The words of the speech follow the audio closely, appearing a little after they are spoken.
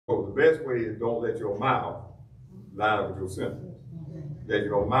the best way is don't let your mouth line up with your symptoms. Let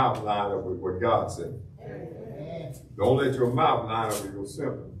your mouth line up with what God said. Don't let your mouth line up with your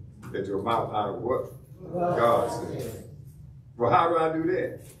symptoms. Let your mouth line up with what God said. Well, how do I do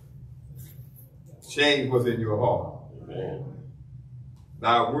that? Change what's in your heart.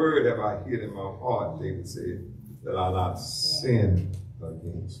 Thy word have I hid in my heart, David said, that I not sin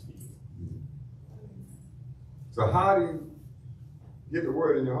against you. So how do you get the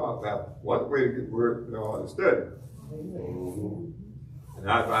word in your heart? Now, one way to get the word in your heart is study. And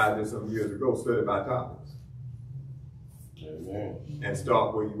I advised this some years ago, study by topics. And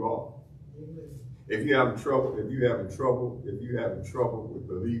start where you are. If you're having trouble with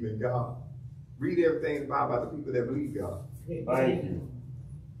believing God, read everything about the people that believe God. Thank you.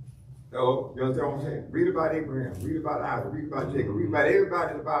 Hello, you understand what I'm saying? Read about Abraham, read about Isaac, read about Jacob, read about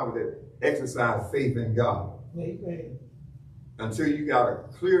everybody in the Bible that exercised faith in God. Amen. Until you got a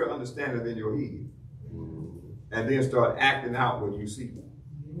clear understanding in your head. And then start acting out what you see.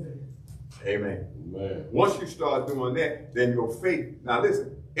 Amen. Amen. Once you start doing that, then your faith. Now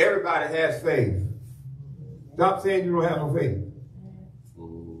listen, everybody has faith. Stop saying you don't have no faith.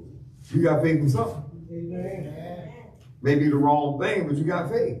 You got faith in something. Amen. Maybe the wrong thing, but you got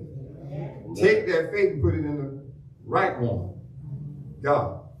faith. Take that faith and put it in the right one.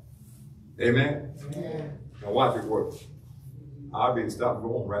 God. Amen. Now watch it work. I'll be stop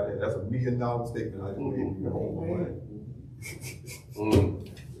going right there. That's $1 million statement. I just gave you the whole money.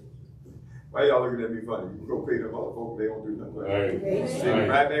 Why y'all looking at me funny? You go pay them other folks, they don't do nothing. Right. See,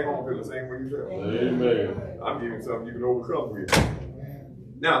 right there gonna feel the same way you feel. Amen. I'm giving something you can overcome with.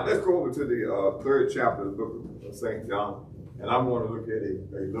 Now let's go over to the 3rd chapter of the book of St. John, and I'm going to look at a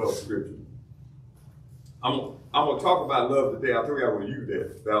love scripture. I'm going to talk about love today. I told you I would use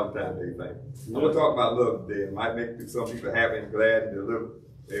that Valentine's Day thing. I'm going to talk about love today. It might make some people happy and glad and delivered.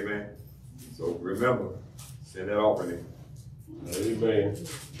 Amen. So remember, send that offering in. Amen.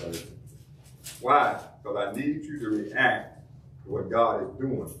 Why? Because I need you to react to what God is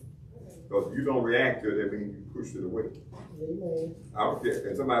doing. Because if you don't react to it, that means you push it away. Amen. I don't care.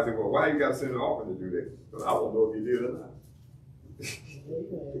 And somebody say, well, why you got to send an offering to do that? Because I don't know if you did or not.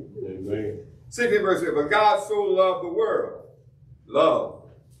 Amen. 16th verse says, but God so loved the world,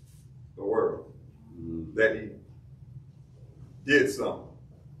 that he did something.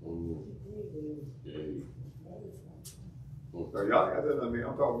 So y'all got that on me.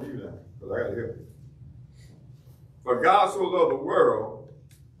 I'm talking to you now, because I got to help you. For God so loved the world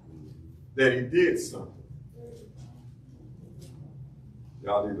that he did something.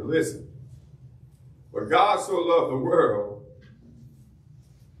 Y'all need to listen. For God so loved the world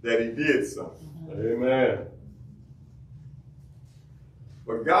that he did something. Amen.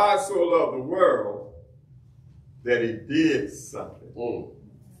 But God so loved the world that he did something. First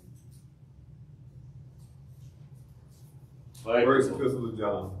Epistle of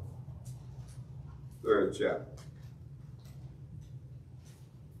John, 3rd chapter.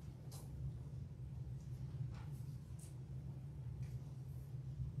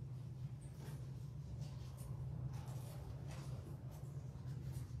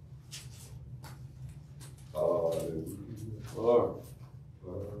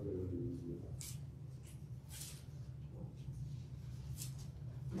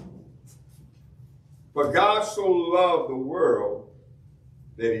 But God so loved the world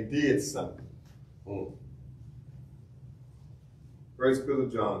that he did something. First Epistle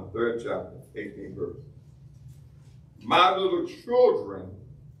of John, 3rd chapter, 18th verse. My little children,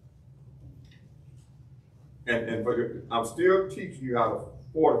 and I'm still teaching you how to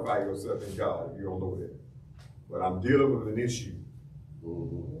fortify yourself in God if you don't know that. But I'm dealing with an issue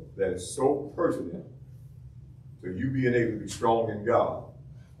that is so pertinent to you being able to be strong in God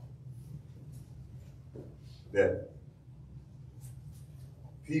that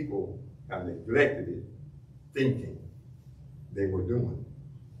people have neglected it, thinking they were doing.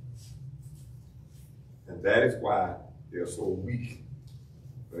 And that is why they're so weak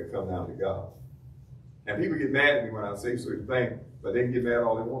when it comes down to God. And people get mad at me when I say certain things, but they can get mad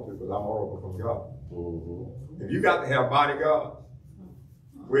all they want to because I'm horrible from God. If you got to have bodyguards,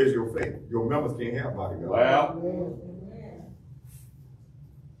 where's your faith? Your members can't have bodyguards. Well,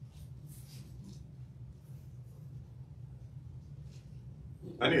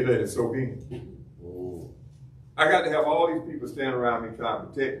 I need to let it soak in. I got to have all these people standing around me trying to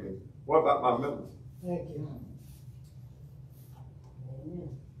protect me. What about my members? Thank you.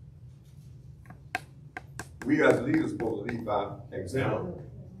 We as leaders are supposed to lead by example.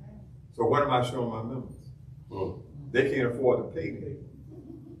 So what am I showing my members? They can't afford to pay me.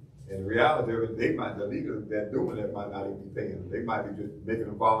 And the reality of it, the leaders that doing it might not even be paying them. They might be just making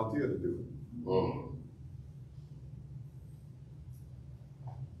them volunteer to do it.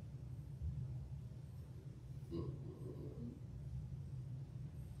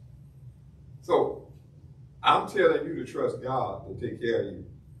 So, I'm telling you to trust God to take care of you.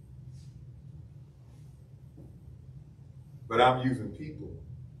 But I'm using people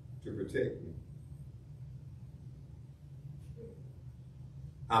to protect me.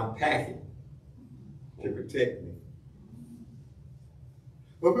 I'm packing to protect me.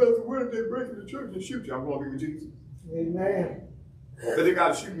 But Pastor, what if they break into the church and shoot you? I'm going to be with Jesus. Amen. But they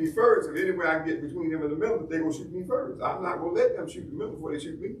got to shoot me first. If anywhere I can get between them and the middle, they're going to shoot me first. I'm not going to let them shoot the middle before they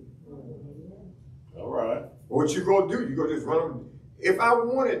shoot me. All right. What you going to do? You going to just run them. If I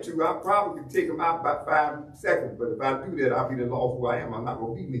wanted to, I probably could take them out about 5 seconds. But if I do that, I'll be the lost who I am. I'm not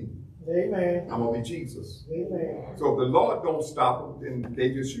going to be me. Amen. I'm going to be Jesus. Amen. So if the Lord don't stop them, then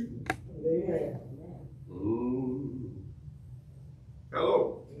they just shoot me. Amen.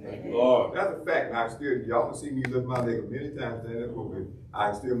 Hello. Thank you, Lord. That's a fact. I still, y'all can see me lift my leg many times standing up over it.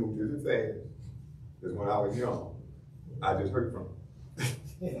 I still move just as fast as when I was young. I just heard from him.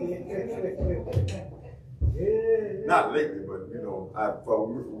 Not lately, but you know, for a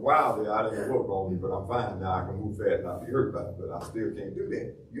while there, I didn't work on me, but I'm fine now. I can move fast and not be hurt by it, but I still can't do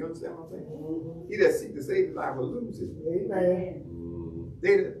that. You understand what I'm saying? He that seeks to save his life will lose it. Amen.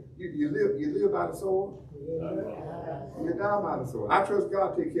 You live by the sword. You die by the sword. I trust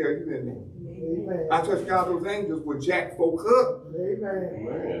God to take care of you and me. Amen. I trust God those angels will jack folk up.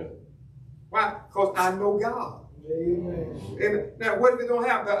 Amen. Why? Because I know God. Amen. Amen. Now, what if it don't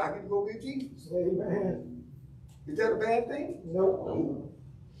happen? I get to go with Jesus. Amen. Is that a bad thing? Nope.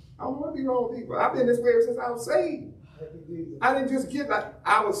 I don't want to be wrong with people. I've been this way since I was saved. I didn't just get like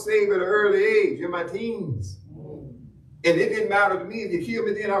I was saved at an early age, in my teens. And it didn't matter to me if you killed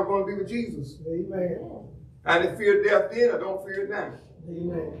me then, I was going to be with Jesus. Amen. I didn't fear death then, I don't fear it now.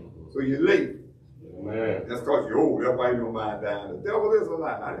 Amen. So you're late. Amen. That's because you're old. That's why you don't mind dying. The devil is a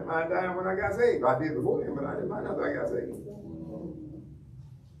lie. I didn't mind dying when I got saved. I did before then, but I didn't mind after I got saved.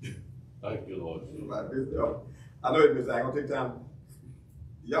 Thank you, Lord. I know it, Mister. I ain't gonna take time.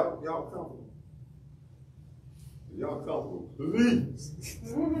 Y'all comfortable. Y'all comfortable, please.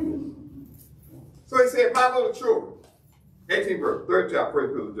 So he said, my little children, 18th verse, 3rd chapter, 1st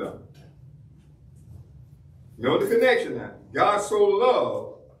Peter John. You know the connection now. God so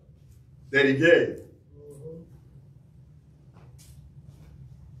loved that he gave.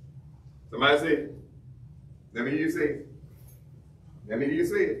 Somebody say it. Let me hear you say it. Let me hear you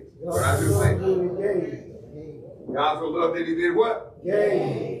say it. What I just say. God so loved that he did what?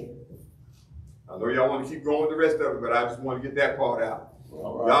 Gave. I know y'all want to keep going with the rest of it, but I just want to get that part out.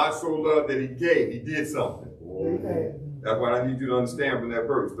 Right. God so loved that he gave. He did something. Amen. That's what I need you to understand from that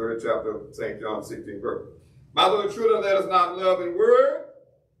verse, 3rd chapter of St. John, 16th verse. My little children, let us not love in word,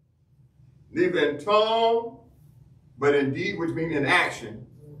 neither in tongue, but in deed, which means in action,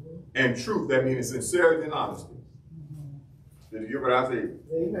 and truth, that means sincerity and honesty. Did you hear what I said?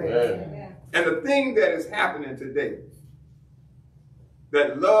 Amen. And the thing that is happening today,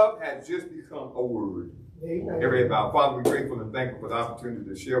 that love has just become a word. Amen. Everybody, Father, we're grateful and thankful for the opportunity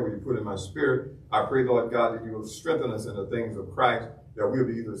to share what you put in my spirit. I pray, Lord God, that you will strengthen us in the things of Christ, that we'll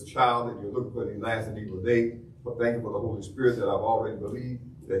be this child that you're looking for in these last and evil days. But thank you for the Holy Spirit that I've already believed,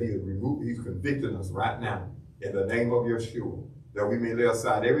 that he has removed, he's convicting us right now in the name of Yeshua, that we may lay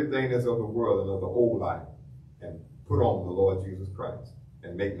aside everything that's of the world and of the old life and put on the Lord Jesus Christ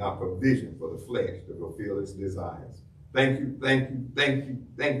and make not provision for the flesh to fulfill its desires. Thank you, thank you, thank you,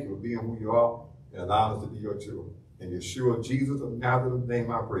 thank you for being who you are and allowing us to be your children. In Yeshua, Jesus of Nazareth's name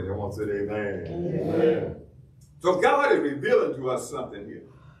I pray. Everyone said amen. Amen. So God is revealing to us something here.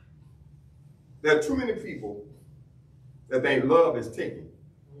 There are too many people that think love is taking.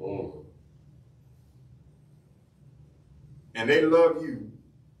 And they love you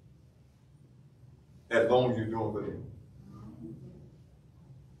as long as you're doing for them.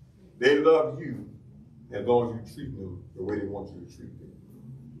 They love you as long as you treat them the way they want you to treat them.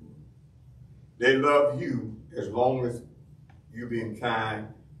 They love you as long as you being kind,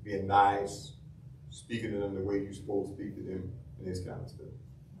 being nice, speaking to them the way you're supposed to speak to them, and this kind of stuff.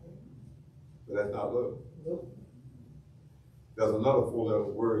 But that's not love. Nope. There's another 4-letter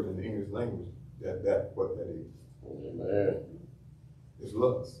word in the English language that's what that is. Amen. It's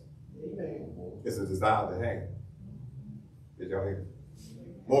lust. Amen. It's a desire to have. Did y'all hear?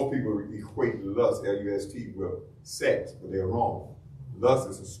 Most people equate lust, L-U-S-T, with sex, but they're wrong. Lust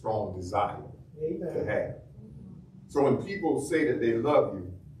is a strong desire to have. So when people say that they love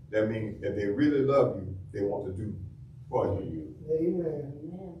you, that means if they really love you, they want to do for you. Amen.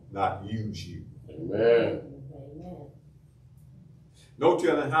 not use you. Amen. No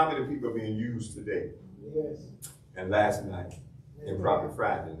telling how many people are being used today Yes. and last night and probably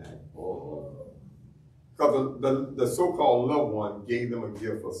Friday night. Oh, Because the so-called loved one gave them a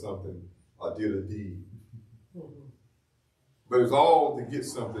gift or something or did a deed. But it's all to get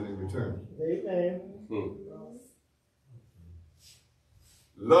something in return. Amen.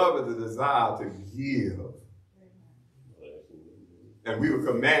 Love is a desire to give. And we were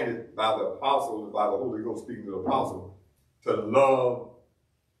commanded by the apostle, by the Holy Ghost speaking to the apostle, to love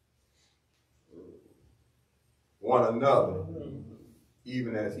one another,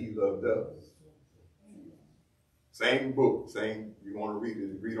 even as he loved us. Same book, same, you want to read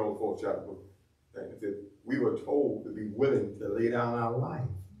it, read on the 4th chapter book. And it said, we were told to be willing to lay down our life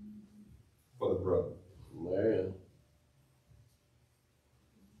for the brother. man.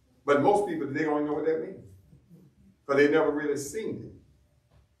 But most people, they don't know what that means. Because they never really seen it.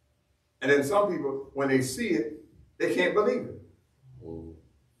 And then some people, when they see it, they can't believe it.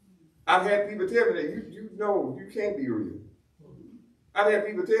 I've had people tell me that, you know, you can't be real. I've had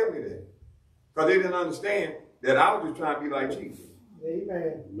people tell me that. Because they didn't understand that I was just trying to be like Jesus.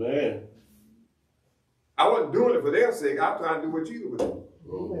 Amen. Man. I wasn't doing it for their sake. I was trying to do what Jesus would do.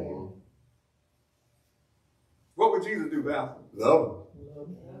 Amen. What would Jesus do, Pastor? Love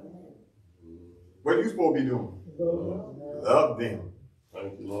them. What are you supposed to be doing? Love them.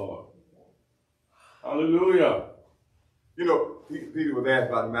 Thank you, Lord. Hallelujah. You know, Peter was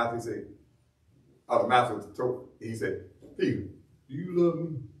asked by the master, he said, the master told, he said, Peter, do you love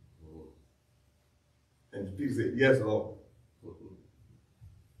me? And Peter said, yes, Lord.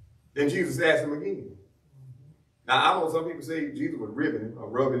 Then Jesus asked him again. Now, I know some people say Jesus was ribbing him or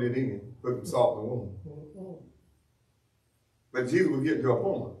rubbing it in, putting salt in the wound. But Jesus was getting to a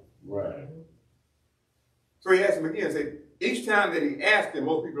point. Right. So he asked him again and said, each time that he asked him,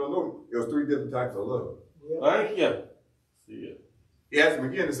 most people don't know, there was 3 different types of love. Thank you. See ya. He asked him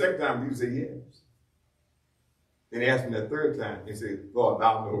again the second time, he said yes. Then he asked him that 3rd time, he said, Lord,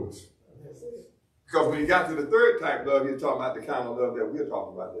 thou knowest. Because when he got to the 3rd type of love, he was talking about the kind of love that we're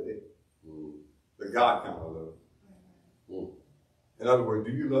talking about today. The God kind of love. In other words,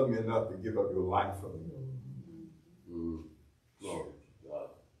 do you love me enough to give up your life for me? Lord God.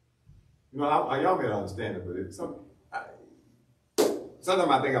 You know, y'all may not understand it, but sometimes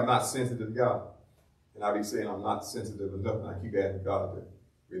I think I'm not sensitive to God. And I be saying I'm not sensitive enough, and I keep asking God to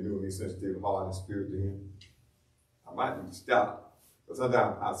renew me sensitive heart and spirit to him. I might need to stop, but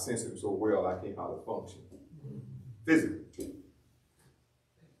sometimes I sense him so well I can't how to function physically.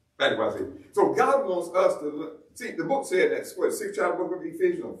 That's what I say. So God wants us to look. See, the book said that, what, 6th chapter book of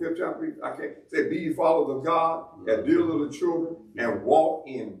Ephesians, or 5th chapter, I can't say, be ye followers of God, as dear little children, and walk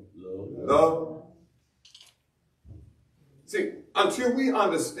in love. See, until we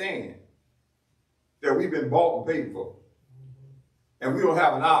understand that we've been bought and paid for, and we don't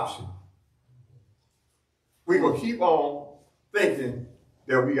have an option, we're going to keep on thinking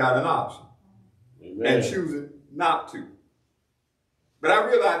that we got an option. Amen. And choosing not to. But I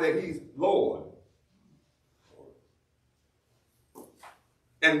realize that he's Lord.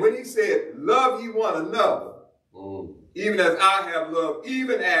 And when he said, love ye one another, even as I have loved,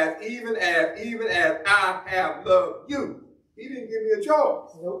 even as I have loved you. He didn't give me a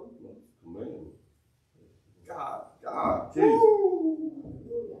choice. Nope. God.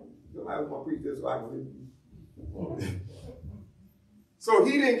 Somebody want to preach this so I can leave. So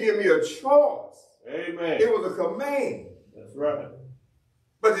he didn't give me a choice. Amen. It was a command. That's right.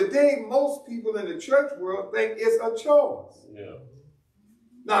 But today, most people in the church world think it's a choice. Yeah.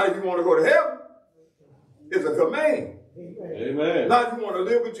 Now, if you want to go to heaven, it's a command. Amen. Now, if you want to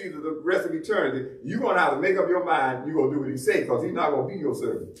live with Jesus the rest of eternity, you're going to have to make up your mind you're going to do what he says, because he's not going to be your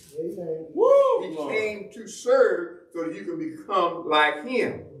servant. Amen. Woo! He came to serve so that you can become like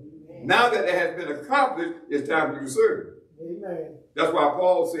him. Now that it has been accomplished, it's time for you to serve. Amen. That's why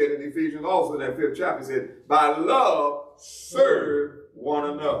Paul said in Ephesians also, in that 5th chapter, he said, by love, serve one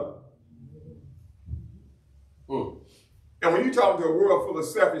another. And when you're talking to a world full of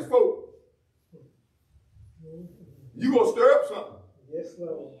selfish folk, you're going to stir up something. Yes,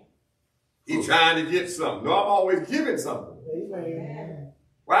 Lord. He's trying to get something. No, I'm always giving something. Amen.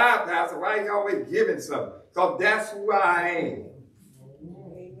 Why, Pastor? Why are you always giving something? Because that's who I am.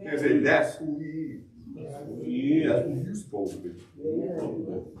 They say, that's who he is. That's who you're supposed to be.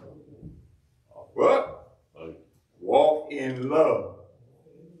 Amen. What? Walk in love.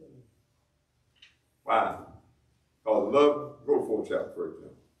 Why? Because love, go to 4th chapter first.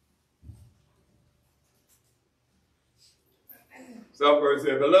 Some verse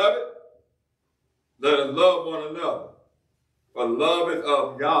said, beloved, let us love one another. For love is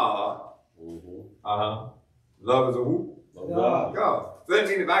of God. Love is of who? Of God. God. So that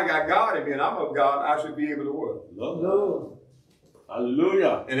means if I got God in me and I'm of God, I should be able to what? Love.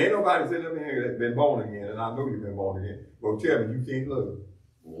 Hallelujah. And ain't nobody sitting up here that's been born again, and I know you've been born again. Well, tell me you can't love.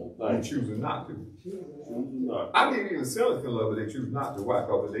 You're choosing not to. I believe even sinners can love, but they choose not to. Why?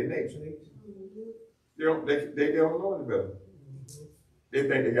 Because of their nature. They don't know any better. They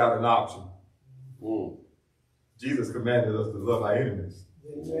think they got an option. Jesus commanded us to love our enemies.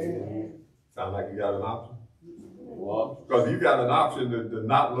 Sound like you got an option? Because you got an option to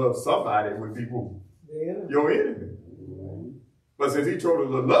not love somebody, it would be who? Your enemy. But since he told us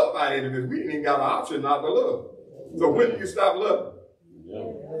to love our enemies, we ain't got an option not to love. So when do you stop loving?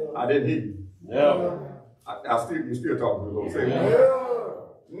 I didn't hear you. Never. You're still talking to the Lord. Say,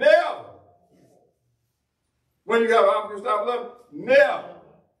 never. When you got an option to stop loving? Never.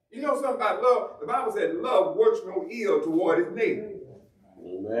 You know something about love? The Bible said love works no ill toward its neighbor.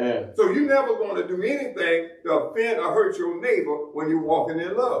 Amen. So you're never going to do anything to offend or hurt your neighbor when you're walking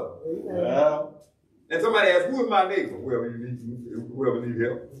in love. Yeah. And somebody asks, who is my neighbor? Whoever need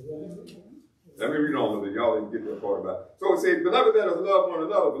help. Let me read on a little bit. Y'all didn't get that part about it. So it says, beloved, let us love one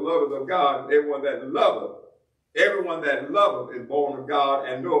another. Beloved of God, and everyone that loveth is born of God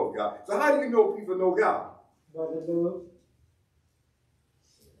and know of God. So how do you know people know God?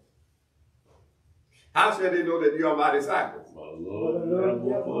 How shall they know that you are my disciples? By the love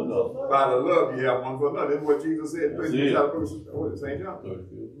you have one for another. By the love you have one for another. That's what Jesus said. St. John.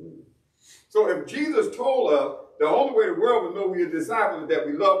 So if Jesus told us the only way the world will know we are disciples is that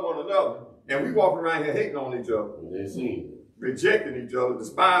we love one another, and we walk around here hating on each other, rejecting each other,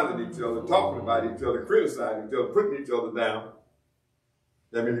 despising each other, talking about each other, criticizing each other, putting each other down,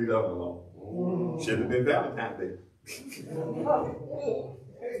 let me leave that one alone. Should have been Valentine's Day.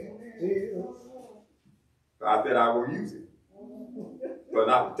 So I said I will use it. But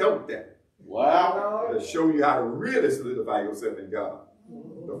I don't that. Wow. To show you how to really solidify yourself in God.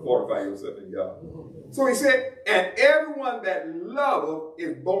 To fortify yourself in God. So he said, and everyone that loveth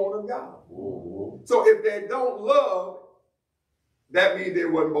is born of God. So if they don't love, that means they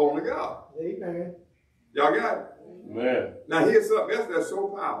wasn't born of God. Amen. Y'all got it? Amen. Now here's something else that's so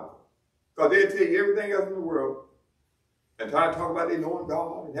powerful. Because they'll tell you everything else in the world and try to talk about they knowing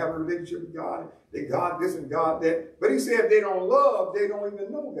God and having a relationship with God. They God this and God that. But he said if they don't love, they don't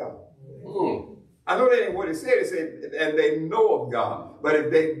even know God. I know that ain't what it said. It said, and they know of God. But if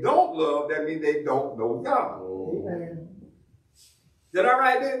they don't love, that means they don't know God. Amen. Did I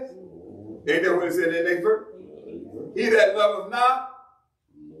write this? Ain't that what it said in the next verse? He that loveth not,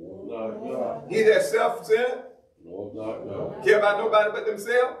 he that self-centered, care about nobody but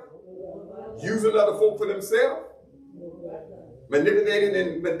themselves, using other folk for themselves,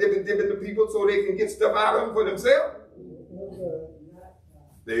 manipulating the people so they can get stuff out of them for themselves.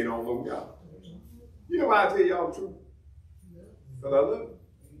 They don't know God. You know why I tell y'all the truth? Because I love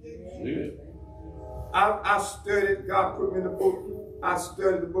you. I studied, God put me in the book. I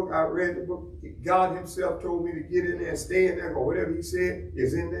studied the book, I read the book. God himself told me to get in there and stay in there, or whatever he said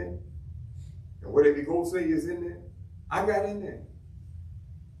is in there. And whatever he gonna say is in there. I got in there.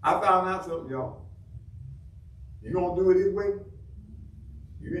 I found out something, y'all. You gonna do it his way?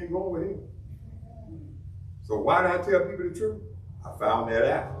 You ain't going with him. So why did I tell people the truth? I found that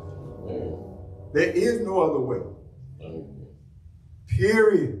out. There is no other way.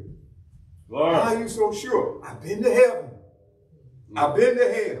 Period. Lord. Why are you so sure? I've been to heaven. I've been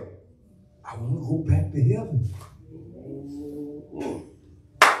to hell. I want to go back to heaven.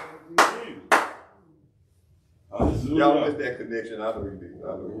 Y'all missed that connection. I know you did.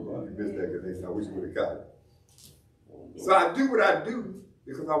 I know you missed that connection. I wish you would have got it. So I do what I do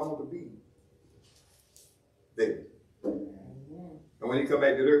because I want to be there. And when he come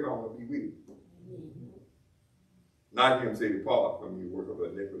back to earth, I want to be with him. Not him say, depart from you, work of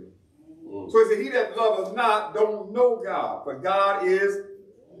iniquity. So he said, he that loveth not don't know God, for God is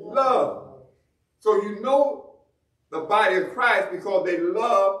love. So you know the body of Christ because they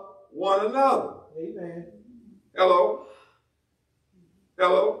love one another. Amen. Hello?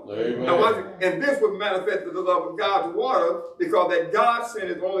 Hello? Amen. Now, and this was manifested the love of God toward us because that God sent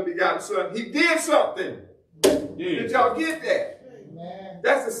his only begotten son. He did something. Did y'all get that? Amen.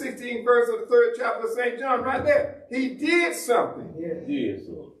 That's the 16th verse of the 3rd chapter of St. John right there. He did something. Yes.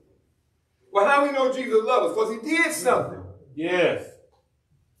 Well, how we know Jesus loves us? Because he did something. Yes.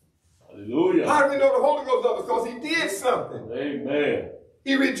 Hallelujah. How do we know the Holy Ghost loves us? Because he did something. Amen.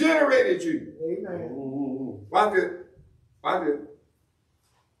 He regenerated you. Amen. Why did?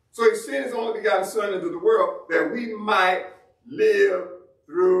 So he sent his only begotten son into the world that we might live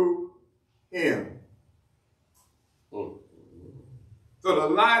through him. So the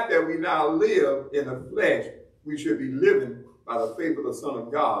life that we now live in the flesh, we should be living by the faith of the Son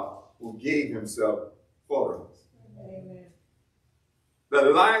of God who gave himself for us. Amen. The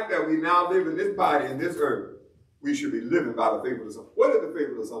life that we now live in this body, in this earth, we should be living by the faith of the Son. What is the faith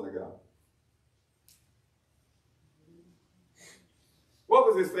of the Son of God? What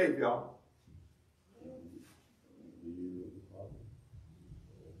was his faith, y'all?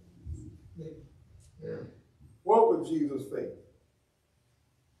 What was Jesus' faith?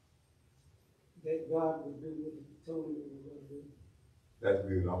 That God would do what he told him he was going to do. That's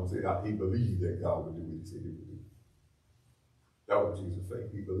good. I'm going to say he believed that God would do what he said he would do. That was Jesus'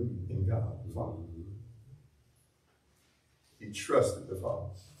 faith. He believed in God, the Father. He trusted the Father.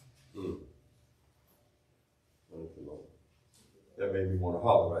 That made me want to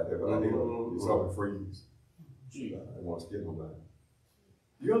holler right there, but I didn't. You saw me freeze. I didn't want to scare nobody.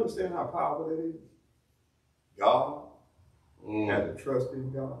 Do you understand how powerful that is? God had to trust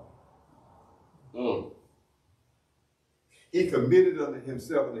in God. He committed unto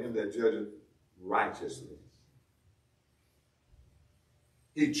himself and him that judgeth righteously.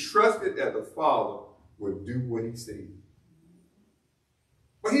 He trusted that the Father would do what he said.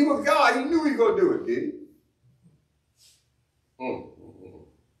 But he was God. He knew he was going to do it, did he?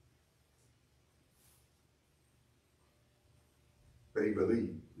 But he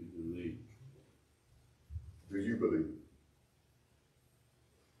believed. Do you believe?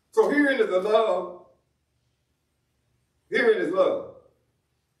 So herein is the love. Herein is love.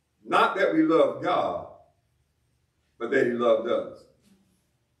 Not that we love God, but that he loved us.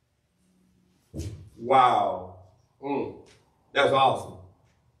 Wow. That's awesome.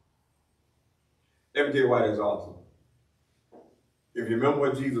 Let me tell you why that's awesome. If you remember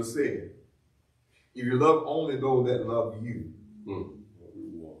what Jesus said, if you love only those that love you,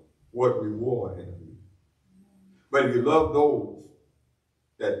 what reward have you? But if you love those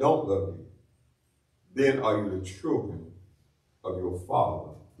that don't love you, then are you the children of your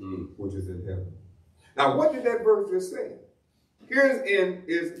Father, which is in heaven. Now, what did that verse just say? Herein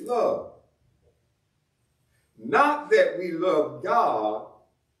is love. Not that we love God,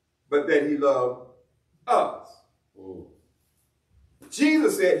 but that he loved us.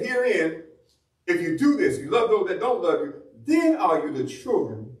 Jesus said, herein, if you do this, you love those that don't love you, then are you the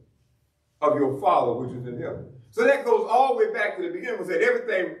children of your Father which is in heaven. So that goes all the way back to the beginning when it said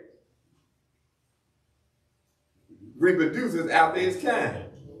everything reproduces after its kind.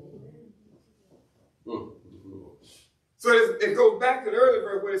 So it goes back to the earlier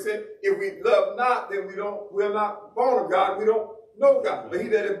verse where it said, if we love not, then we're not born of God, we don't know God. But he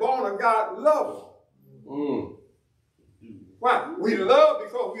that is born of God loves. Why? We love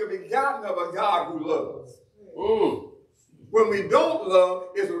because we are begotten of a God who loves. When we don't love,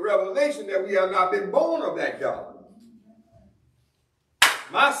 it's a revelation that we have not been born of that God.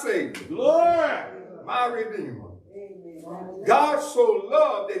 My Savior. Glory. My Redeemer. God so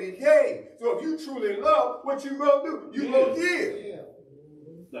loved that he gave. So if you truly love, what you going to do? You going to give.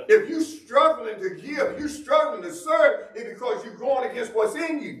 If you're struggling to give, you're struggling to serve, it's because you're going against what's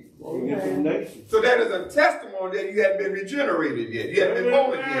in you. So that is a testimony that you haven't been regenerated yet. You haven't been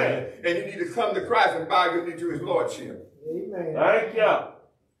born again. And you need to come to Christ and bow your knee to his Lordship. Amen. Thank you.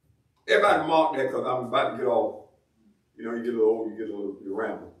 Everybody mark that because I'm about to get off. You know, you get a little old, you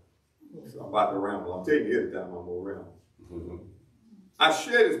ramble. So I'm about to ramble. I'm telling you every time I'm going to ramble. I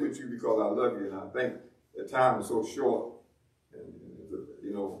share this with you because I love you and I think the time is so short. And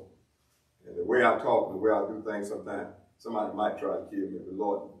you know, and the way I talk and the way I do things sometimes, somebody might try to kill me. If the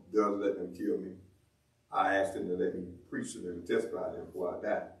Lord does let them kill me, I ask them to let me preach to them and testify to them before I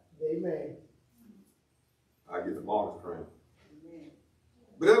die. Amen. I get the martyr's crown. Amen.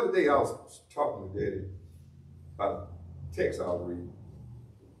 But the other day I was talking to Daddy about a text I was reading.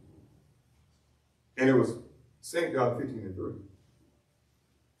 And it was St. John 15:3.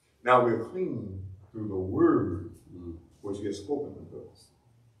 Now we're clean through the word which he has spoken to us.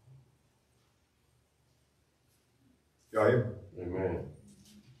 Y'all hear me? Amen.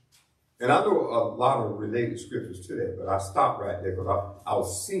 And I know a lot of related scriptures to that, but I stopped right there because I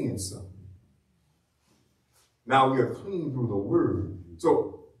was seeing something. Now we are clean through the word.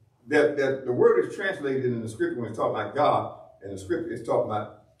 So that the word is translated in the scripture when it's talking about God, and the scripture is talking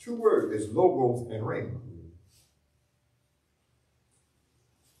about two words. It's logos and rhema.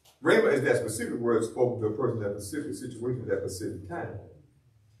 Rhema is that specific word spoken to a person at a specific situation at a specific time.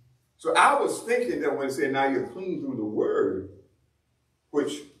 So I was thinking that when it said, now you're clean through the word,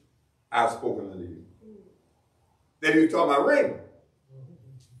 which I've spoken unto you, that he was talking about rhema.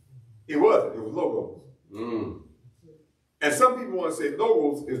 It wasn't. It was logos. And some people want to say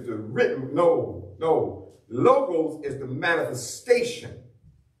logos is the written. No. No. Logos is the manifestation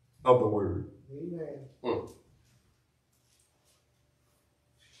of the word. Amen.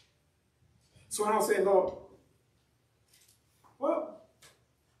 So when I was saying, Lord, well,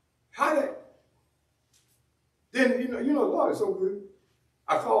 how did, then, you know, Lord is so good.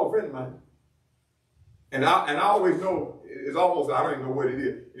 I called a friend of mine, and I always know, it's almost, I don't even know what it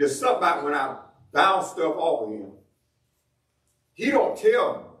is. It's something about when I bounce stuff off of him. He don't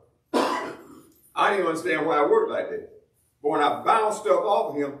tell me. I didn't even understand why I work like that. But when I bounce stuff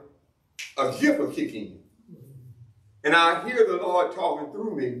off of him, a gift will kick in. And I hear the Lord talking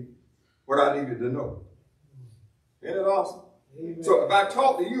through me what I needed to know. Isn't it awesome? Amen. So if I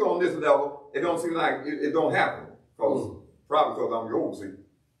talk to you on this level, it don't seem like it don't happen. Probably because I'm your overseer.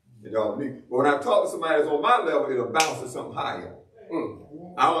 You know what I mean? But when I talk to somebody that's on my level, it'll bounce to something higher.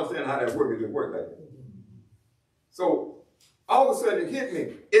 I don't understand how that works. It just works like that. So all of a sudden it hit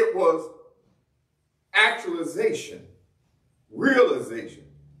me. It was actualization, realization,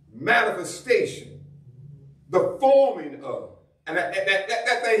 manifestation, the forming of. And that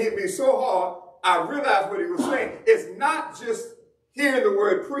thing hit me so hard, I realized what he was saying. It's not just hearing the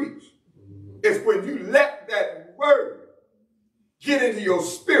word preached. It's when you let that word get into your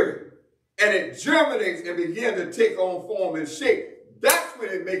spirit and it germinates and begins to take on form and shape. That's when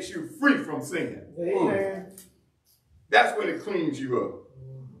it makes you free from sin. Amen. That's when it cleans you up.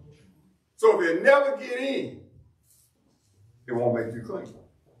 So if it never get in, it won't make you clean.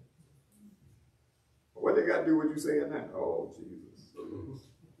 What they got to do with you saying that? Oh, Jesus.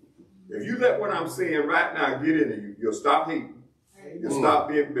 If you let what I'm saying right now get into you, you'll stop hating. You'll stop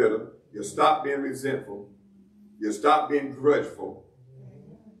being bitter. You'll stop being resentful. You'll stop being grudgeful.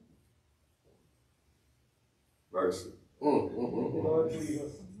 Mercy. Lord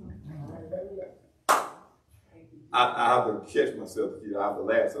Jesus. I have to catch myself. I have to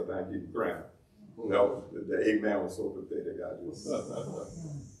laugh sometimes and keep crying. No, the amen was so pathetic. I just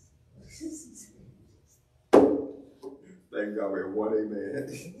thank God we have one amen,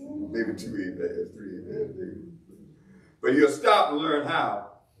 maybe two amens, three amens. But you'll stop and learn how.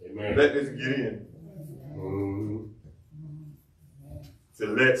 Amen. Let this get in. To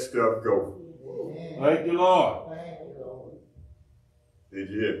let stuff go. Thank you, Lord. Did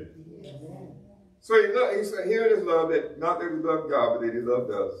you hear me? So he said, here it is love, that not that we love God, but that he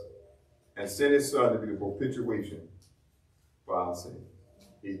loved us and sent his son to be the propitiation for our sin.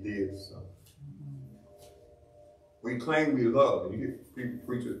 He did so. We claim we love. And you get people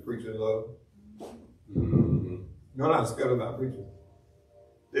preaching love. You're not scared about preachers.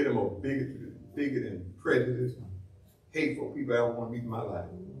 They're the most bigot and prejudiced, hateful people I ever want to meet in my life.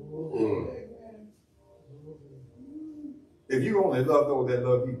 If you only love those that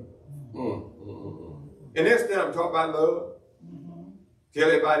love you. And instead I'm talking about love. Tell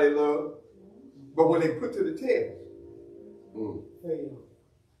everybody they love. But when they put to the test,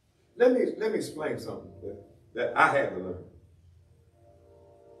 let me explain something that I had to learn.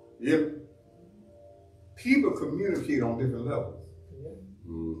 If people communicate on different levels.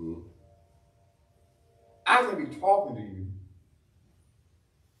 I can be talking to you,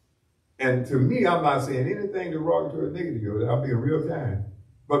 and to me, I'm not saying anything derogatory or negative. I'm being real kind.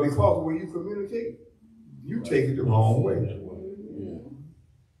 But because of the way you communicate, you take it the wrong way.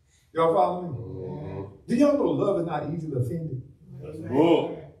 Y'all follow me? Do y'all know love is not easily offended?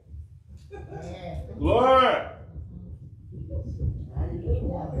 Lord. Lord.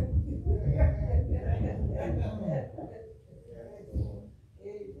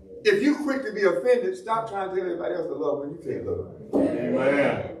 If you're quick to be offended, stop trying to tell everybody else to love when you can't love.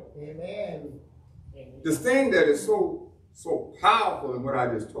 Amen. Amen. The thing that is so powerful in what I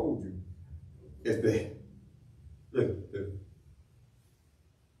just told you is that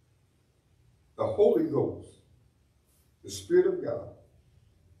the Holy Ghost, the Spirit of God,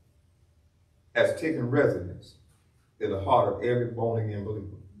 has taken residence in the heart of every born-again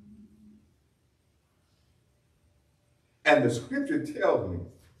believer. And the scripture tells me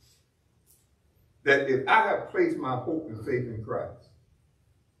that if I have placed my hope and faith in Christ,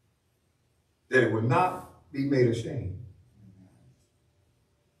 that it will not be made ashamed.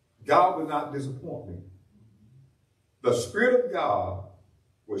 God will not disappoint me. The Spirit of God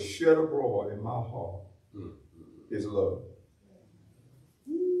will shed abroad in my heart his love.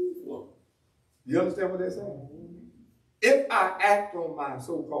 You understand what they're saying? If I act on my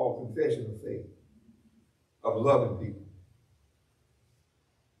so-called confession of faith, of loving people,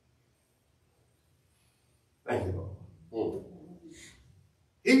 thank you, Lord.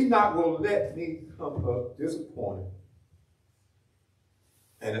 He's not going to let me come up disappointed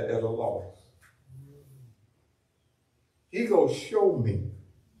and at a loss. He's going to show me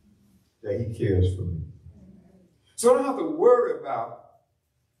that he cares for me. So I don't have to worry about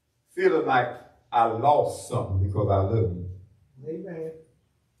feeling like I lost something because I love you. Amen.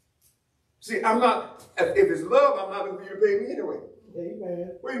 See, I'm not, if it's love, I'm not looking for you to pay me anyway.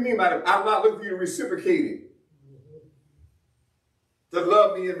 Amen. What do you mean by that? I'm not looking for you to reciprocate it. To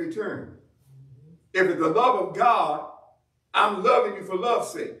love me in return. If it's the love of God, I'm loving you for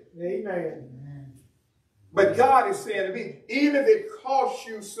love's sake. Amen. But God is saying to me, even if it costs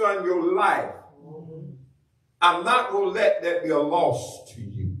you, son, your life, I'm not going to let that be a loss to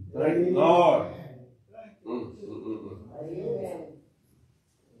you. Thank you, Lord. Amen.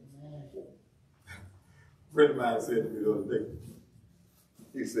 A friend of mine said to me the other day,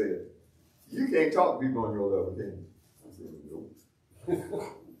 he said, you can't talk to people on your level, can you? I said, nope.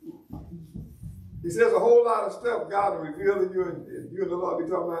 He says a whole lot of stuff God will reveal to you, and you and the Lord be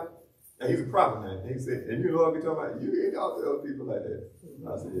talking about. And he's a prophet now. And he said, and you and the Lord be talking about, you can't talk to other people like that.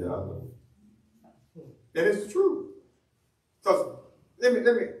 I said, yeah, I know. And it's the truth. Because let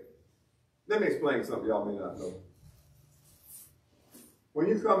me explain something y'all may not know. When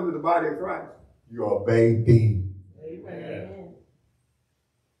you come into the body of Christ, you're a baby. Amen.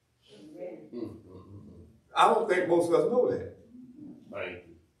 I don't think most of us know that. Thank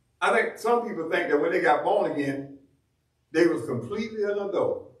you. I think some people think that when they got born again, they was completely an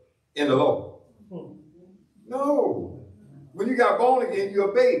adult in the Lord. No. When you got born again,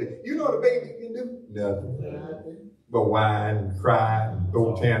 you're a baby. You know what a baby can do? Nothing. But whine and cry and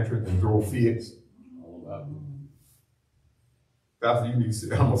throw tantrums and throw fits. Pastor, you need to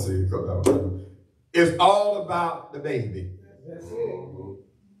say, I'm going to say it because it's all about the baby. That's it.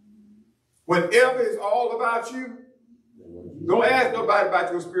 Whenever it's all about you, don't ask nobody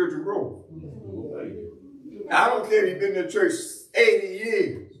about your spiritual growth. I don't care if you've been in the church 80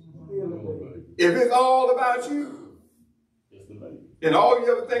 years. If it's all about you, and all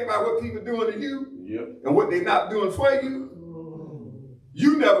you ever think about what people doing to you, and what they're not doing for you,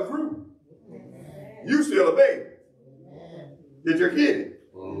 you never grew. You still a baby. Did you get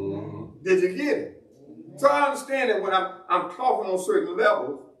it? Did you get it? So I understand that when I'm talking on certain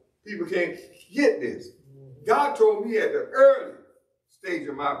levels, people can't get this. God told me at the early stage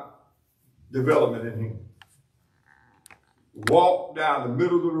of my development in Him, walk down the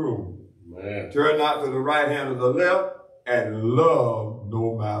middle of the room, turn out to the right hand or the left, and love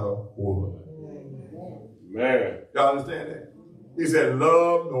no matter what. Man. Y'all understand that? He said,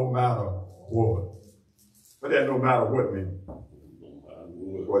 love no matter what. But that no matter what means.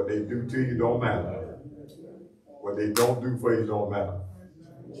 What they do to you don't matter. What they don't do for you don't matter.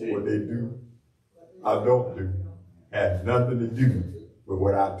 What they do or don't do has nothing to do with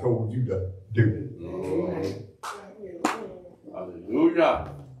what I told you to do. Hallelujah.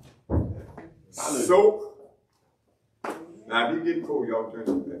 So, now if you're getting cold, y'all turn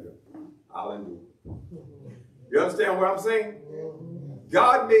it back up. Hallelujah. You understand what I'm saying?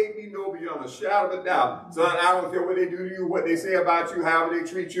 God made me know beyond a shadow of a doubt. Son, I don't care what they do to you, what they say about you, however they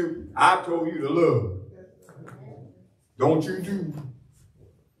treat you. I told you to love. Don't you do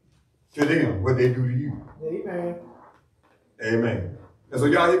to them what they do to you. Amen. Amen. And so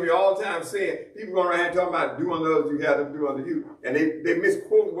y'all hear me all the time saying, people going around talking about do unto others you have them do unto you. And they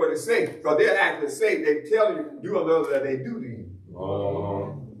misquote what they say. Because they're actually saying, they tell you do unto others that they do to you.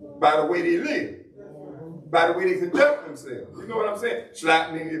 By the way they live. By the way they conduct themselves. You know what I'm saying?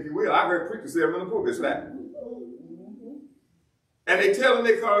 Slap me, if you will. I heard preachers say in the pulpit, slap me. And they telling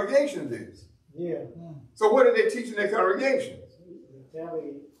their congregations this. Yeah. So what are they teaching their congregations?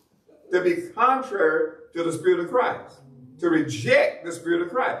 To be contrary to the Spirit of Christ. To reject the Spirit of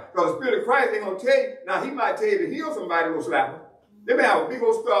Christ. Because the Spirit of Christ ain't going to tell you. Now, He might tell you to heal somebody who will slap them. They may have a big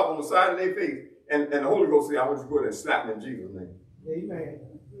old scar on the side of their face. And the Holy Ghost say, I want you to go ahead and slap me in Jesus' name. Amen.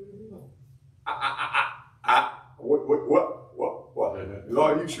 What?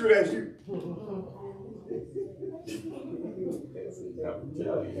 Lord, you sure that's you?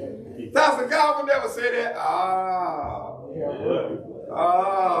 Pastor God would never say that.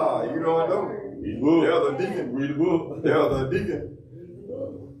 You don't know. There's a deacon. Read the book. There's a deacon.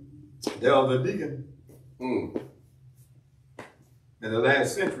 There's a deacon. In the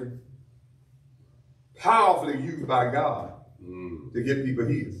last century, powerfully used by God to get people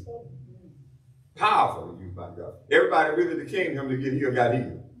healed. Powerfully used by God. Everybody really that came to Him to get healed got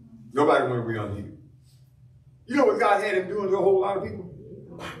healed. Nobody wanted to be unhealed. You know what God had Him doing to a whole lot of people?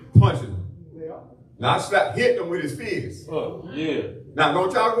 Punching them. Not hitting them with His fists. Now,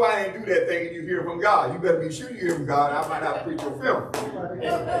 don't y'all go out and do that thing and you hear from God. You better be sure you hear from God. I might have to preach your film.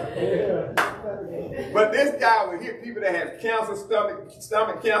 But this guy would hit people that have cancer,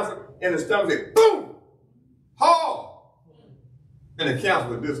 stomach cancer, and the stomach say, boom, hard. And the cancer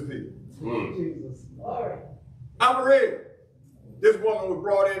would disappear. Jesus. All right. I'm ready. This woman was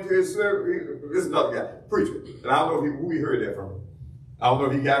brought into his service. This is another guy, preacher. And I don't know who we heard that from. I don't know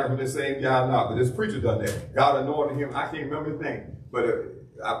if he got it from the same guy or not, but this preacher done that. God anointed him. I can't remember his name, but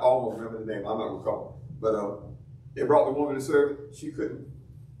I almost remember his name. I'm not gonna call him. But they brought the woman to service. She couldn't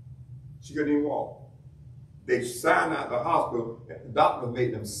even walk. They signed out the hospital. The doctor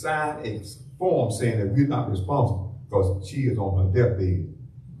made them sign a form saying that we're not responsible because she is on her deathbed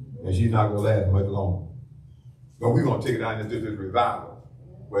and she's not gonna last much longer. But we're gonna take it out into this revival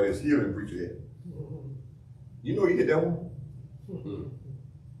where this healing preacher is. You know, you hit that one.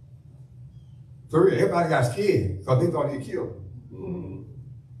 For real, everybody got scared because they thought he'd killed her.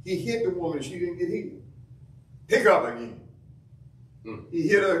 He hit the woman and she didn't get hit. Pick up again. He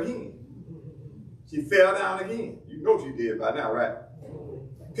hit her again. She fell down again. You know she did by now, right?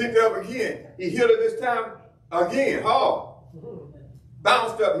 Picked her up again. He hit her this time again, hard.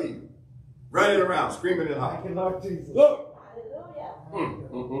 Bounced up here, running around, screaming and hollering. Look.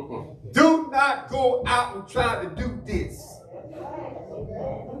 Do not go out and try to do this.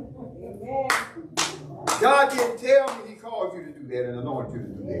 God didn't tell me he called you to do that and anointed you to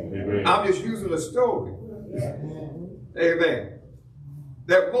do that. Amen. I'm just using a story. Amen.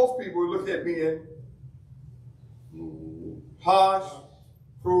 That most people look at me in harsh,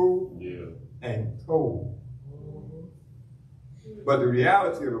 cruel, and cold. But the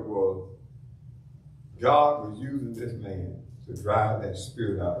reality of it was, God was using this man to drive that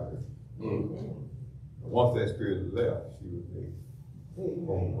spirit out of her. And once that spirit left, she was made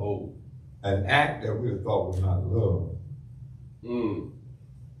whole. An act that we have thought was not love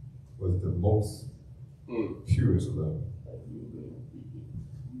was the most purest love.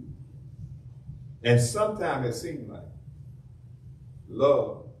 And sometimes it seems like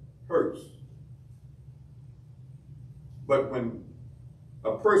love hurts. But when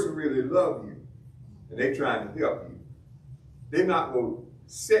a person really loves you and they're trying to help you, they're not going to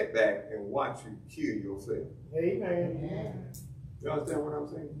sit back and watch you kill yourself. Amen. You understand what I'm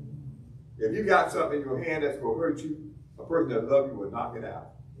saying? If you got something in your hand that's going to hurt you, a person that loves you will knock it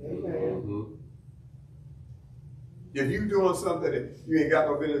out. Amen. If you're doing something that you ain't got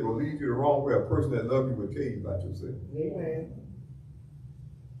no business going to lead you the wrong way, a person that loves you will tell you about yourself. Amen.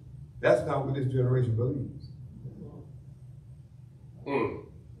 That's not what this generation believes.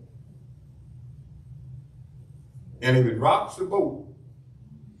 And if it rocks the boat,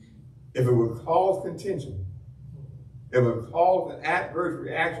 if it would cause contention, if it would cause an adverse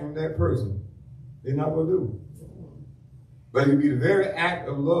reaction from that person, they're not going to do it. But it would be the very act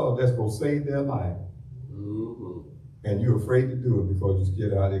of love that's going to save their life. And you're afraid to do it because you're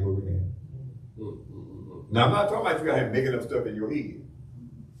scared how they go again. Now, I'm not talking about you got him making up stuff in your head.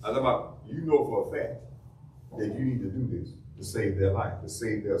 I'm talking about you know for a fact that you need to do this to save their life, to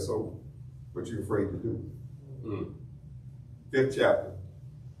save their soul, but you're afraid to do it. 5th chapter,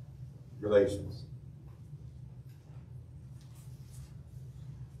 Galatians.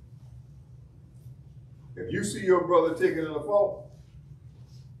 If you see your brother taking in a fault,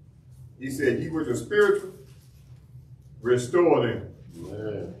 he said, you which are spiritual, restore them.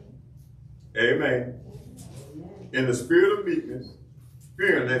 Amen. In the spirit of meekness,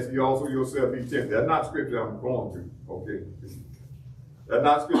 fearing lest you also yourself be tempted. That's not scripture I'm going through. Okay. That's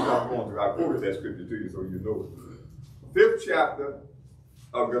not scripture I'm going through. I quoted that scripture to you so you know it. 5th chapter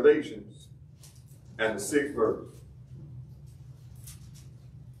of Galatians and the 6th verse.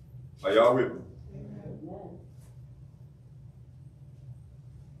 Are y'all with me?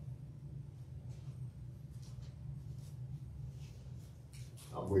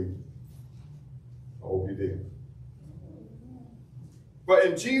 I'm waiting. I hope you did. But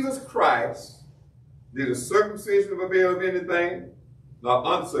in Jesus Christ, neither circumcision avail of anything, nor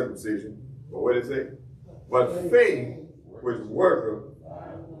uncircumcision, but what did it say? But faith which worketh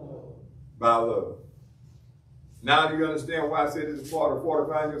by love. Now do you understand why I said this is part of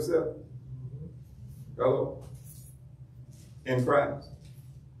fortifying yourself? Hello? In Christ.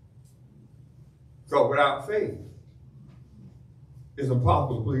 So without faith, it's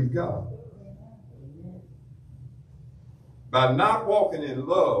impossible to please God. By not walking in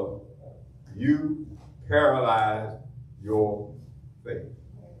love, you paralyze your faith.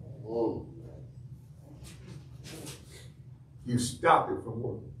 You stop it from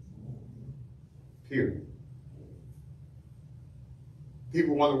working. Period.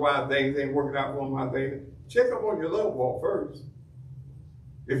 People wonder why things ain't working out for them, why things. Check up on your love walk first.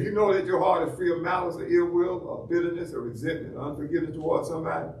 If you know that your heart is free of malice or ill will or bitterness or resentment or unforgiveness towards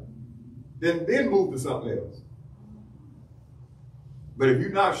somebody, then move to something else. But if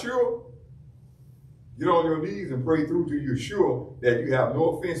you're not sure, Get on your knees and pray through till you're sure that you have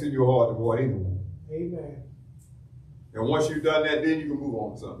no offense in your heart toward anyone. Amen. And once you've done that, then you can move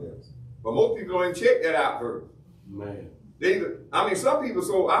on to something else. But most people don't even check that out first. Man. Some people,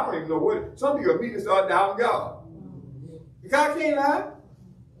 so I don't even know what, some people immediately start doubting God. God can't lie.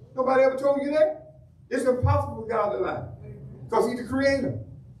 Nobody ever told you that? It's impossible for God to lie. Because he's the creator.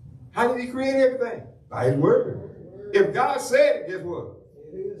 How did he create everything? By his word. If God said it, guess what?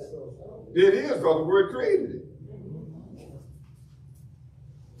 It is so. It is, because the word created it.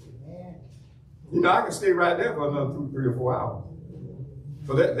 You know, I can stay right there for another 2, 3, or 4 hours.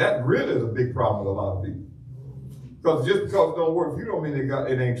 So that really is a big problem with a lot of people. Because just because it don't work, you don't mean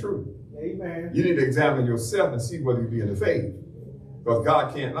it ain't true. Amen. You need to examine yourself and see whether you be in the faith. Because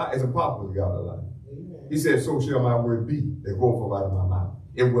God can't lie. It's impossible for God to lie. Amen. He said, so shall my word be that goeth forth out of my mouth.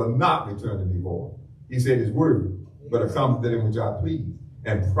 It will not return to me void. He said his word, but accomplish that in which I please,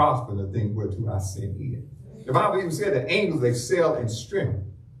 and prosper in the thing whereto I sent it. The Bible even said that angels excel in strength,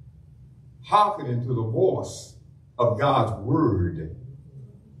 hearkening to the voice of God's word.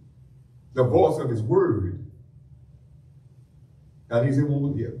 The voice of his word. And he said,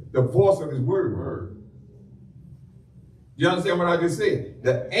 the voice of his word. You understand what I just said?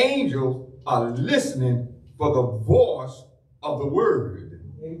 The angels are listening for the voice of the word.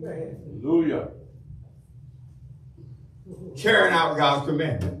 Amen. Hallelujah. Carrying out God's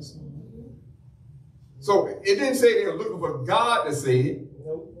commandments. So it didn't say they were looking for God to say it.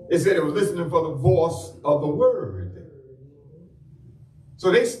 Nope. It said they were listening for the voice of the word.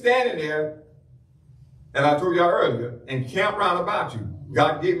 So they standing there, and I told y'all earlier, and camp round about you.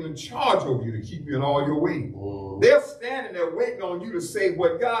 God gave them charge over you to keep you in all your ways. They're standing there waiting on you to say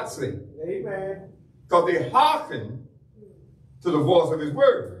what God said. Amen. Because they hearken to the voice of his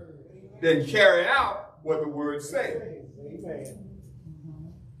word. Then carry out what the word says. Amen.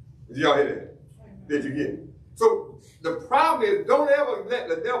 Did y'all hear that? Did you get it? So the problem is, don't ever let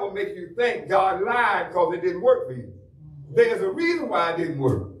the devil make you think God lied because it didn't work for you. There's a reason why it didn't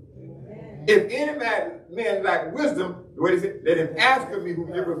work. If any man lack wisdom, what is it? Let him ask of me who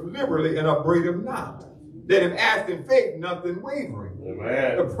giveth liberally and upbraid him not. Let him ask in faith, nothing wavering.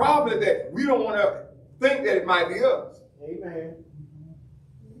 Amen. The problem is that we don't want to think that it might be us. Amen.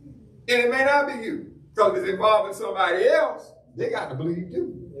 And it may not be you. Because if it's involving somebody else, they got to believe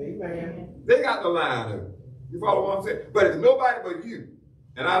too. Amen. They got to line up. You follow what I'm saying? But it's nobody but you.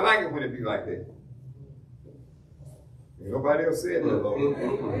 And I like it when it be like that. Ain't nobody else said that, Lord.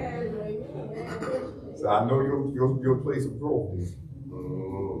 So I know your place of growth is.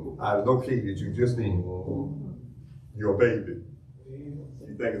 I located you just in. Your baby.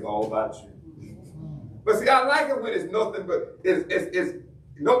 You think it's all about you. But see, I like it when it's nothing but it's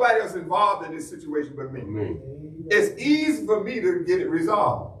nobody else involved in this situation but me. It's easy for me to get it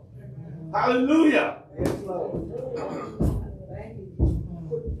resolved. Hallelujah. Yes, Lord.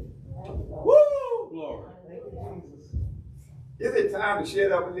 Woo! Glory. Thank you, Jesus. Is it time to share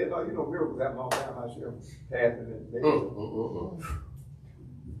that with you? No, you know miracles happen all the time. I share passing and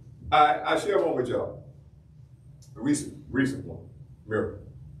I share one with y'all. A recent one. Miracle.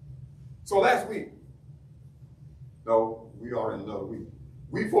 So last week, no, we are in another week.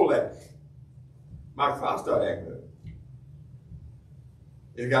 Week before last, my car started acting up.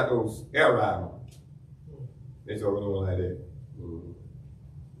 It got those air ride on. It's over like that.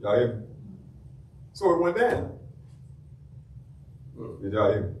 Y'all hear me? So it went down. Did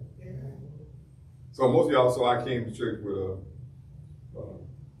y'all hear me? So most of y'all saw I came to church with a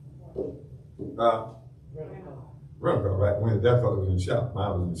rental car, right? When that car was in the shop,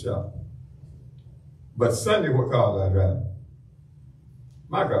 mine was in the shop. But Sunday, what car was I driving?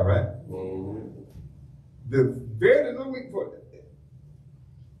 My car, right? The very little week before that.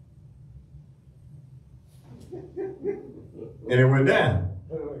 And it went down.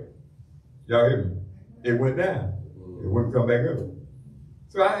 Y'all hear me? It went down. It wouldn't come back up.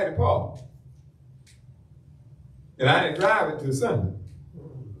 So I had to pause. And I didn't drive it till Sunday.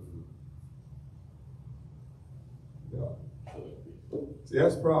 See,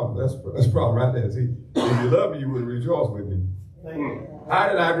 that's the problem. That's the problem right there. See, if you love me, you would rejoice with me. How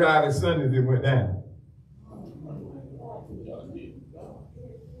did I drive it Sunday if it went down?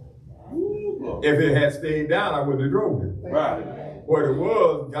 If it had stayed down, I wouldn't have drove it. Right. What it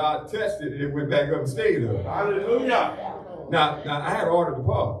was, God touched it and it went back up and stayed up. Hallelujah. Now I had ordered the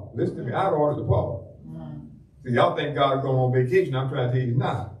part. Listen to me, I had ordered the part. See, y'all think God is going on vacation. I'm trying to tell you he's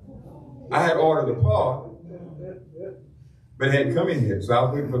not. I had ordered the part, but it hadn't come in yet. So I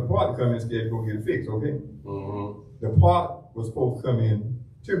was waiting for the part to come in instead to go get it fixed, okay? The part was supposed to come in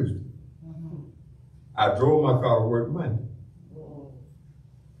Tuesday. I drove my car to work Monday.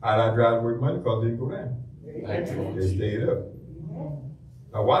 How did I drive to work Monday? Because it didn't go down. Thank you, Lord. They stayed up.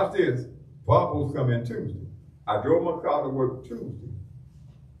 Now watch this. Papa's come in Tuesday. I drove my car to work Tuesday.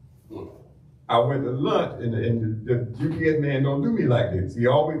 I went to lunch, and the UPS man don't do me like this. He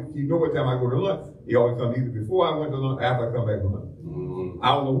know what time I go to lunch. He always comes either before I went to lunch, after I come back from lunch.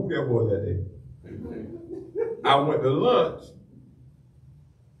 I don't know who that was that day. I went to lunch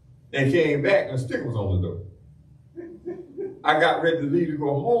and came back, and a sticker was on the door. I got ready to leave to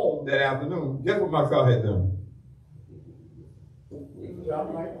go home that afternoon. Guess what my car had done?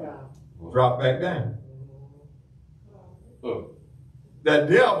 Drop back down. Drop back down. The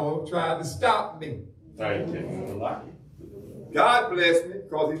devil tried to stop me. Thank you. God blessed me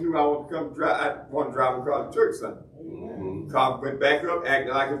because he knew I wanted to come drive. I wanted to drive a car to church Sunday. Car went back up,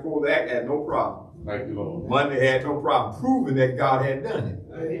 acted like it's supposed to act, had no problem. Thank you, Lord. Monday had no problem, proving that God had done it.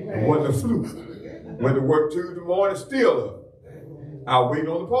 It wasn't a fluke. Went to work Tuesday morning, still up. I was waiting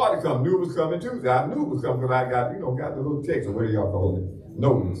on the party to come. Knew it was coming Tuesday. I knew it was coming because I got, got the little text, or what do y'all call it?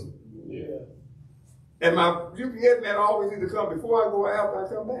 Notice. And my UPS man always either come before I go or after I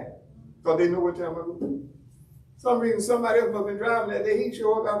come back. Because they know what time I go. Some reason somebody else must have been driving that day. He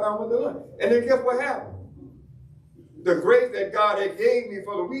showed up after I went to lunch. And then guess what happened? The grace that God had gave me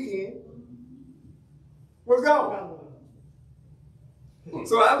for the weekend was gone.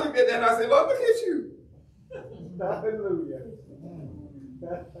 So I looked at that and I said, Lord, look at you. Hallelujah.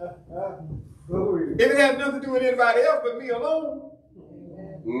 If it had nothing to do with anybody else but me alone,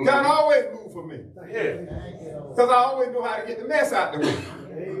 God always moved for me. Because I always know how to get the mess out the way.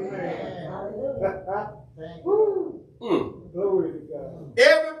 Glory to God.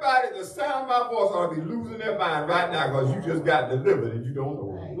 Everybody, the sound of my voice ought to be losing their mind right now because you just got delivered and you don't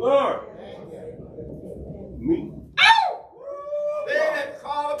know it. Lord. Me. They that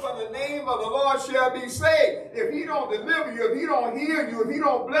call upon the name of the Lord shall be saved. If he don't deliver you, if he don't heal you, if he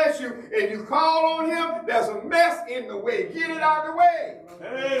don't bless you, and you call on him, there's a mess in the way. Get it out of the way.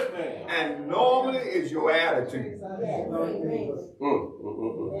 Amen. And normally it's your attitude. But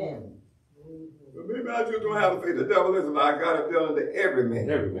maybe I just don't have the faith. The devil is a lie. God is telling to every man.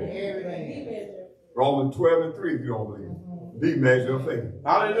 Every man. Romans 12:3, if you don't believe. Be measure of faith.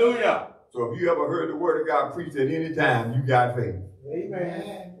 Hallelujah. So if you ever heard the word of God preached at any time, you got faith.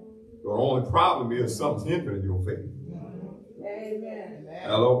 Amen. The only problem is something's hindering your faith. Amen.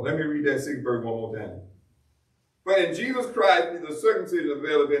 Hello? Let me read that 6th verse one more time. But in Jesus Christ, neither circumcision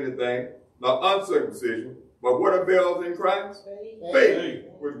availeth anything, nor uncircumcision. But what avails in Christ? Faith,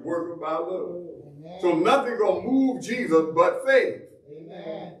 which worketh by love. So nothing gonna move Jesus but faith.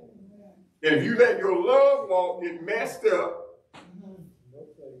 Amen. And if you let your love walk get messed up,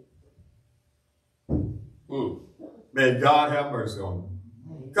 may God have mercy on you.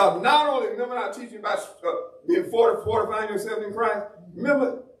 Because not only, remember I teach you about being fortifying yourself in Christ?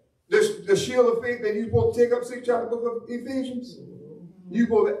 Remember the shield of faith that you're supposed to take up 6th chapter book of Ephesians? You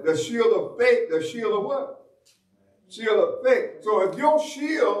supposed the shield of faith, the shield of what? Shield of faith. So if your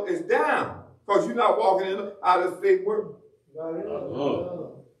shield is down, because you're not walking in out of faith work.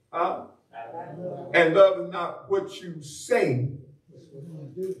 And love is not what you say.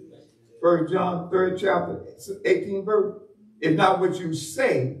 1 John 3rd chapter 18th verse. It's not what you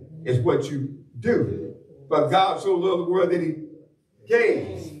say, it's what you do. But God so loved the world that he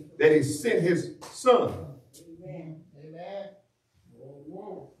gave, that he sent his son. Amen.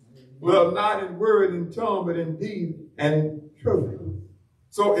 Well, not in word and tongue, but in deed and in truth.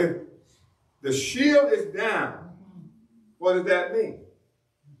 So if the shield is down, what does that mean?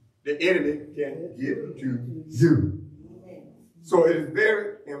 The enemy can get to you. So it is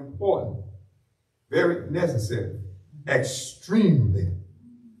very important, very necessary, extremely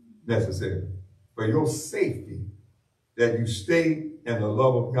necessary for your safety that you stay in the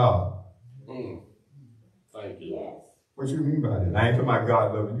love of God. Thank you. Yes. What you mean by that? I ain't talking about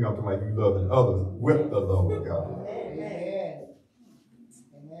God loving you, I'm talking about you loving others with the love of God. Amen.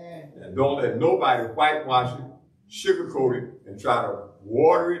 And don't let nobody whitewash it, sugarcoat it, and try to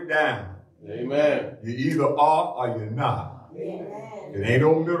water it down. Amen. You either are or you're not. Amen. It ain't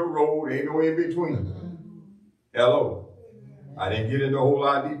no middle road, ain't no in between. Hello. I didn't get into a whole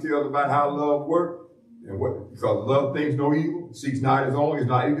lot of details about how love works, and what, because love thinks no evil, seeks not his own, is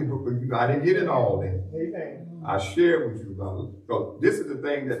not evil. I didn't get into all that. Amen. I shared with you about it, because this is the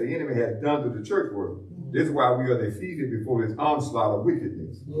thing that the enemy has done to the church world. This is why we are defeated before this onslaught of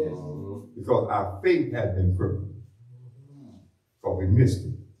wickedness. Yes. Because our faith has been crippled. Because we missed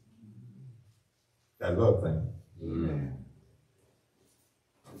it. That love thing. Amen.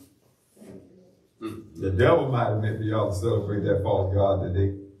 The devil might have meant for y'all to celebrate that false God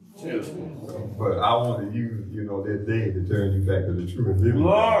today. Yes. But I want to use, this day to turn you back to the true and living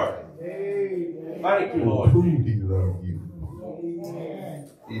Lord. God. Thank you, Who Lord. proved he loved you.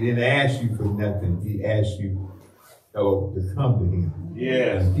 He didn't ask you for nothing. He asked you, hello, to come to him.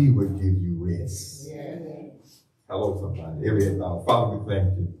 Yes. And he would give you rest. Hello, somebody. Every head bowed. Father, we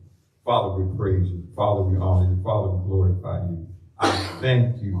thank you. Father, we praise you. Father, we honor you. Father, we glorify you. I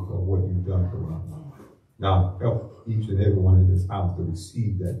thank you for what you've done for us. Now, help each and every one in this house to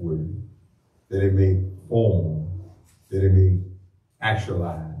receive that word, that it may form, that it may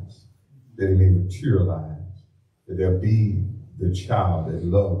actualize, that it may materialize, that there be the child that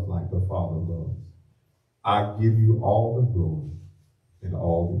loves like the Father loves. I give you all the glory and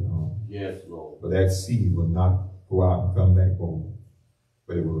all the honor. Yes, Lord. For that seed will not go out and come back home,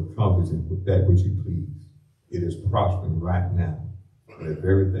 but it will accomplish that which you please. It is prospering right now with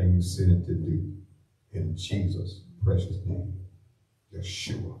everything you sent it to do. In Jesus' precious name.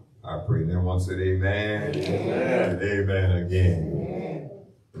 Yeshua. I pray. And everyone said amen. Amen. And amen again. Amen.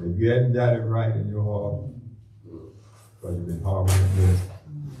 And if you hadn't got it right in your heart, because you've been harboring this,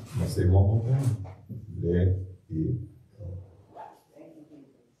 I'm going to say one more time. Let it go.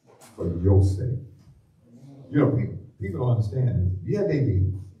 For your sake. People don't understand this. Yeah, they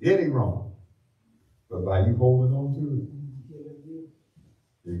did. Yeah, they wrong. But by you holding on to it,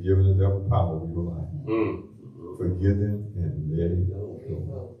 you're giving the devil power over your life. Forgive them and let it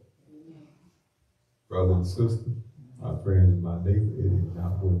go. Brother and sister, my friends, my neighbor, it is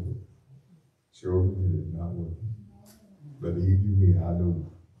not worth it. Children, it is not worth it. Believe you me, I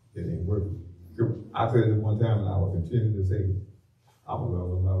know it ain't worth it. I told you this one time, and I will continue to say, I'm a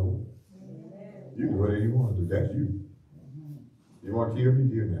lover of my own. You do whatever you want to do. That's you. You want to kill me?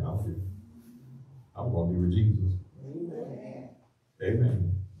 Kill me. I don't care. I'm going to be with Jesus. Amen.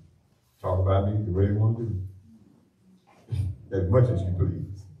 Amen. Talk about me the way you want to do. As much as you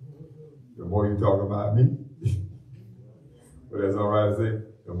please. The more you talk about me, but that's all right to say,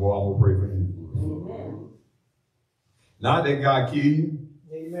 the more I'm going to pray for you. Amen. Not that God kill you.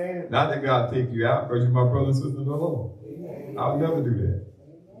 Amen. Not that God take you out because you're my brother and sister in the Lord. Amen. I'll never do that.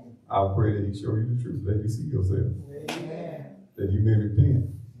 I'll pray that he show you the truth. Let you see yourself. Amen. That you may repent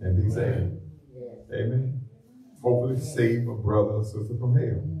and be saved. Yes. Amen. Hopefully save a brother or sister from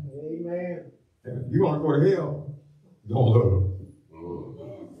hell. Amen. And you want to go to hell, don't love them.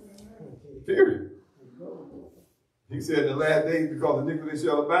 Period. He said in the last days, because the iniquity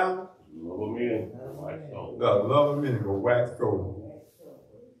shall abound, love of men, wax cold. The love of men will wax cold.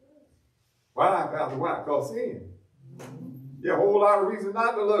 Why, Pastor? Why? Because sin. There's a whole lot of reason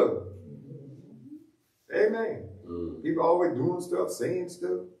not to love. Amen. People always doing stuff, saying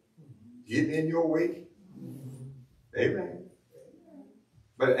stuff, getting in your way. Amen.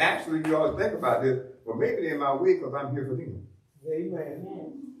 But actually, you ought to think about this. Well, maybe they're in my way because I'm here for them. Amen.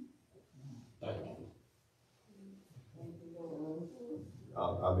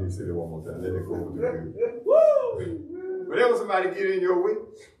 I need to say that one more time. Let it go over the good. Woo! Whenever somebody get in your way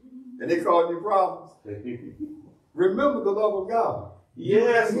and they cause you problems, remember the love of God.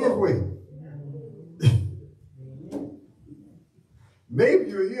 Yes, His way. Maybe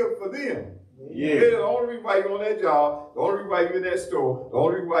you're here for them. Yeah. The only reason why you're on that job, the only reason why you're in that store, the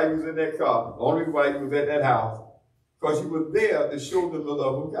only reason why you was in that car, the only reason why you was at that house, because you were there to show them the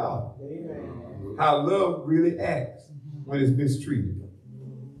love of God. Amen. How love really acts when it's mistreated.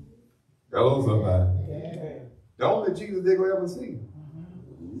 Hello, somebody. Amen. The only Jesus they're going to ever see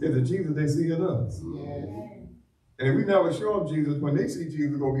is the Jesus they see in us. Amen. And if we never show them Jesus, when they see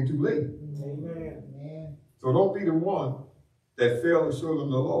Jesus, it's going to be too late. Amen. So don't be the one that failed to show them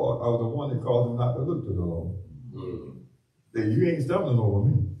the Lord, or the one that caused them not to look to the Lord. That you ain't stumbling over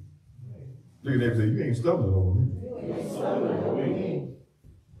me. Look at them and say, you ain't stumbling over me. You ain't stumbling over me.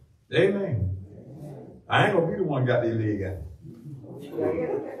 Amen. I ain't going to be the one that got their leg out.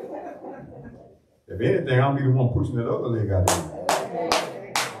 If anything, I'll be the one pushing that other leg out there.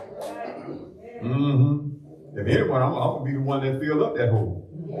 If anyone, I'm going to be the one that filled up that hole.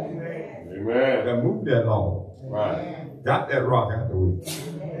 Amen. That moved that log. Right. Got that rock out the way.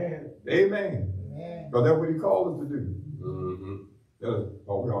 Amen. Because that's what He called us to do.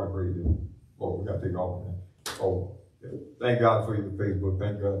 Oh, we already prayed this. Oh, we got to take off now. Oh, thank God for your Facebook.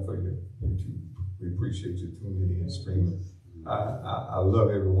 Thank God for your YouTube. We appreciate you tuning in and streaming. I love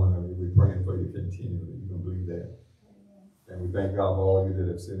every one of you. We're praying for you continually. You can believe that. And we thank God for all you that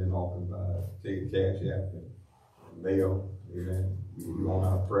have sent in offerings by taking Cashapp and mail. Amen. You're on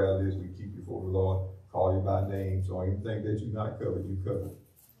our prayer list. We keep you before the Lord. Call you by name. So anything that you're not covered, you covered.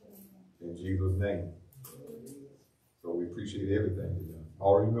 In Jesus' name. So we appreciate everything you've done.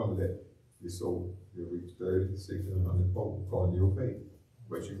 Always remember that you sold, you reached 30, 60, and 100 folks according to your faith.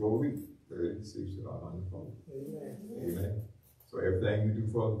 But you go reap 30, 60, or 100-fold. Amen. Amen. So everything you do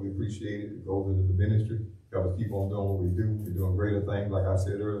for us, we appreciate it. It goes into the ministry. Help us keep on doing what we do. We're doing greater things. Like I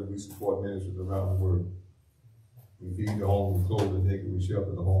said earlier, we support ministries around the world. We feed the homeless, we clothe the naked, we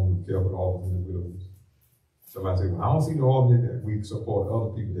shelter the homeless, we care for the orphans and the widows. Somebody say, well, I don't see the orphans in there. We support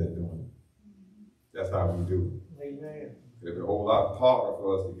other people that are doing it. That's how we do it. Amen. It'd be a whole lot harder for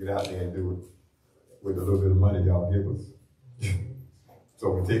us to get out there and do it with a little bit of money y'all give us. So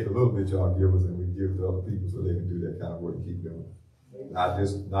we take a little bit y'all give us and we give to other people so they can do that kind of work and keep doing it. Not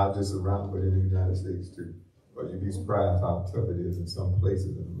just around, but in the United States too. But you'd be surprised how tough it is in some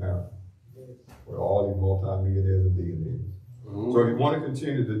places in America, where all these multi-millionaires and billionaires. So if you want to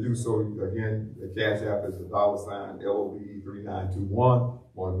continue to do so, again, the Cash App is $sign LOVE3921.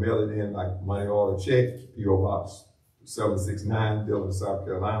 Want to mail it in like money order check, P.O. Box 769, Deliverance, South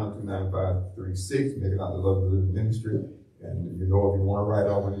Carolina 29536. Make it out to Deliverance Ministries. And you know, if you want to write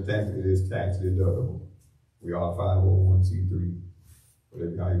off any tax, it is tax deductible. We are 501c3.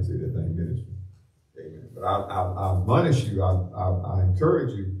 Whatever how you say that thing, ministry. Amen. But I admonish you, I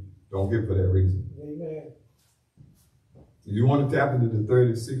encourage you, don't give for that reason. Amen. If you want to tap into the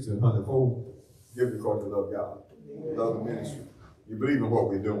 30, 60, and 100-fold, give because you love God. Amen. Love the ministry. You believe in what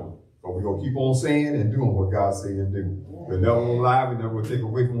we're doing. But we're going to keep on saying and doing what God said and do. We're never going to lie. We never will take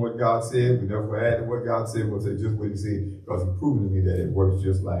away from what God said. We never will add to what God said. We'll say just what he said because he's proven to me that it works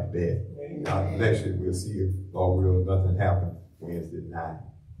just like that. Amen. God bless you. We'll see if Lord will nothing happen Wednesday night.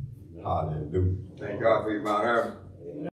 Hallelujah. Thank God for you, Mount Hermon.